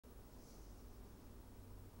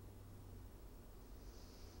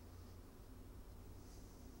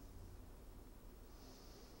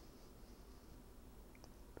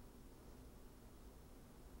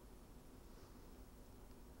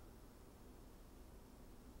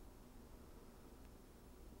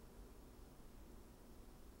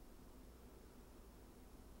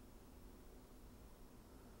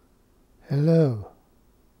Hello,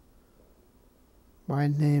 my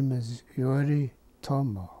name is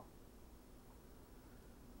Yoritomo.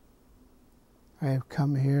 I have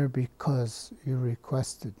come here because you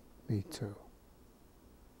requested me to.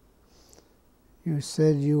 You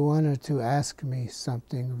said you wanted to ask me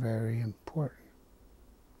something very important.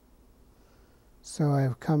 So I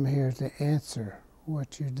have come here to answer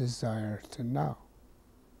what you desire to know.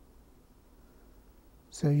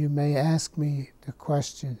 So you may ask me the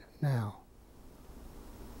question now.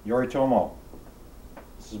 Yoritomo,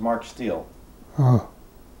 this is Mark Steele. Oh,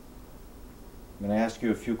 I'm going to ask you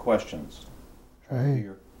a few questions. right.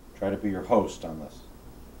 Try to be your host on this.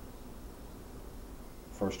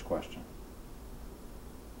 First question.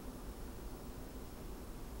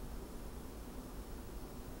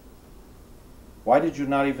 Why did you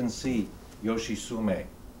not even see Yoshisume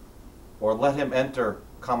or let him enter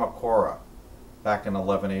Kamakura back in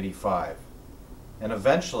 1185 and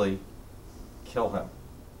eventually kill him?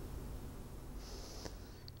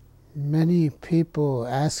 Many people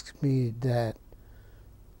ask me that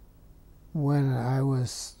when I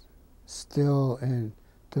was still in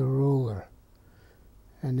the ruler,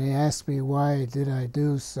 and they asked me why did I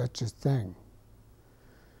do such a thing.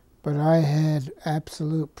 But I had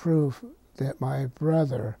absolute proof that my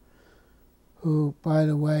brother, who, by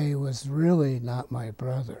the way, was really not my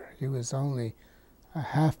brother, he was only a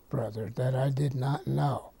half-brother that I did not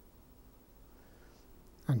know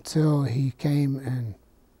until he came and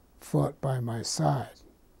fought by my side.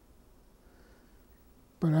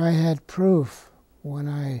 But I had proof when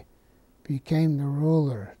I became the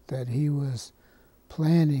ruler that he was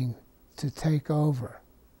planning to take over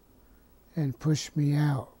and push me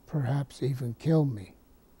out, perhaps even kill me,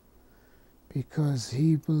 because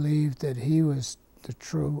he believed that he was the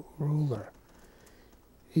true ruler.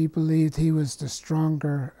 He believed he was the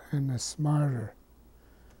stronger and the smarter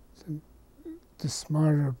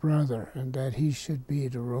brother, and that he should be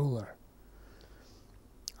the ruler.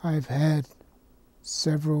 I've had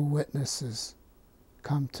several witnesses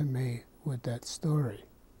come to me with that story,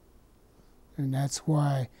 and that's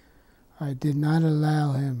why I did not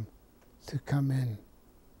allow him to come in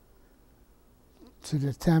to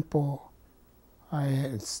the temple. I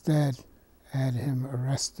instead had him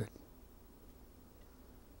arrested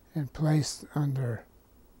and placed under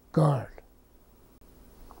guard.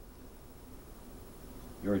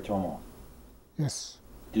 Yoritomo, Yes.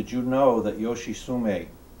 did you know that Yoshisume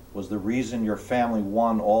was the reason your family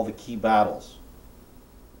won all the key battles?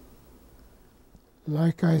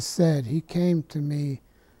 Like I said, he came to me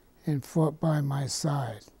and fought by my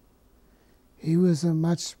side. He was a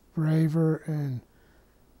much braver and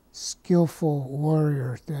skillful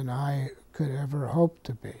warrior than I could ever hope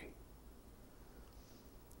to be.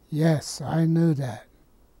 Yes, I knew that.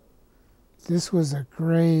 This was a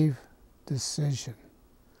grave decision.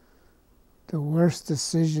 The worst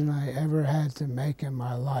decision I ever had to make in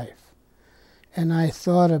my life. And I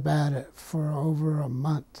thought about it for over a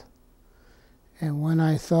month. And when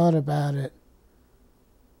I thought about it,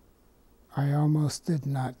 I almost did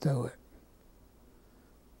not do it.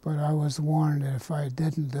 But I was warned that if I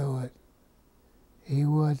didn't do it, he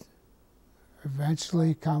would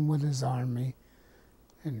eventually come with his army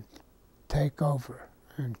and take over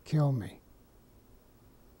and kill me.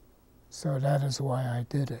 So that is why I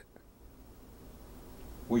did it.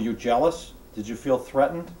 Were you jealous? Did you feel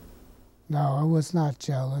threatened? No, I was not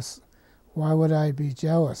jealous. Why would I be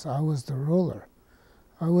jealous? I was the ruler.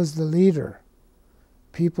 I was the leader.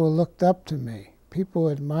 People looked up to me. People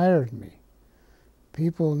admired me.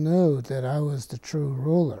 People knew that I was the true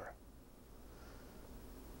ruler.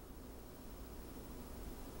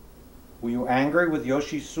 Were you angry with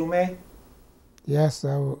Yoshisume? Yes,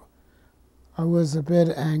 I was a bit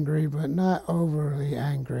angry, but not overly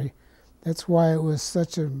angry. That's why it was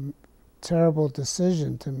such a terrible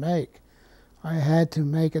decision to make. I had to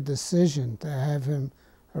make a decision to have him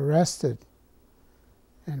arrested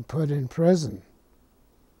and put in prison.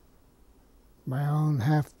 My own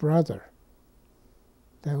half-brother.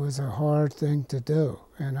 That was a hard thing to do,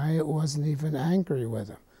 and I wasn't even angry with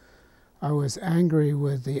him. I was angry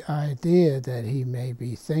with the idea that he may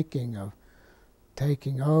be thinking of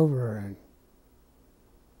taking over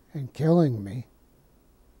and killing me,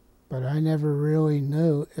 but I never really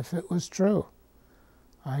knew if it was true.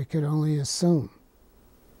 I could only assume.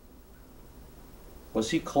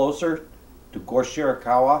 Was he closer to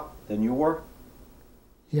Shirakawa than you were?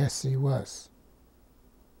 Yes, he was.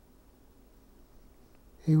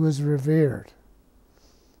 He was revered.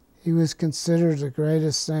 He was considered the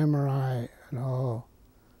greatest samurai in all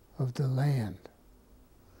of the land.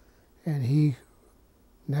 And he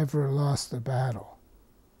never lost a battle.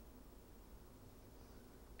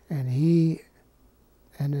 and he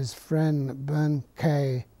and his friend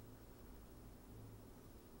Banta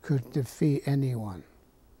could defeat anyone.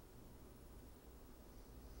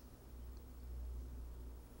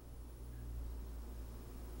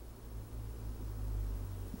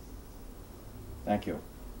 Thank you.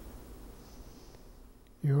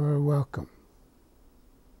 You are welcome.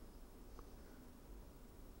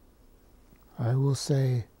 I will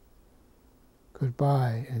say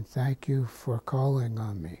goodbye and thank you for calling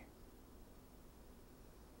on me.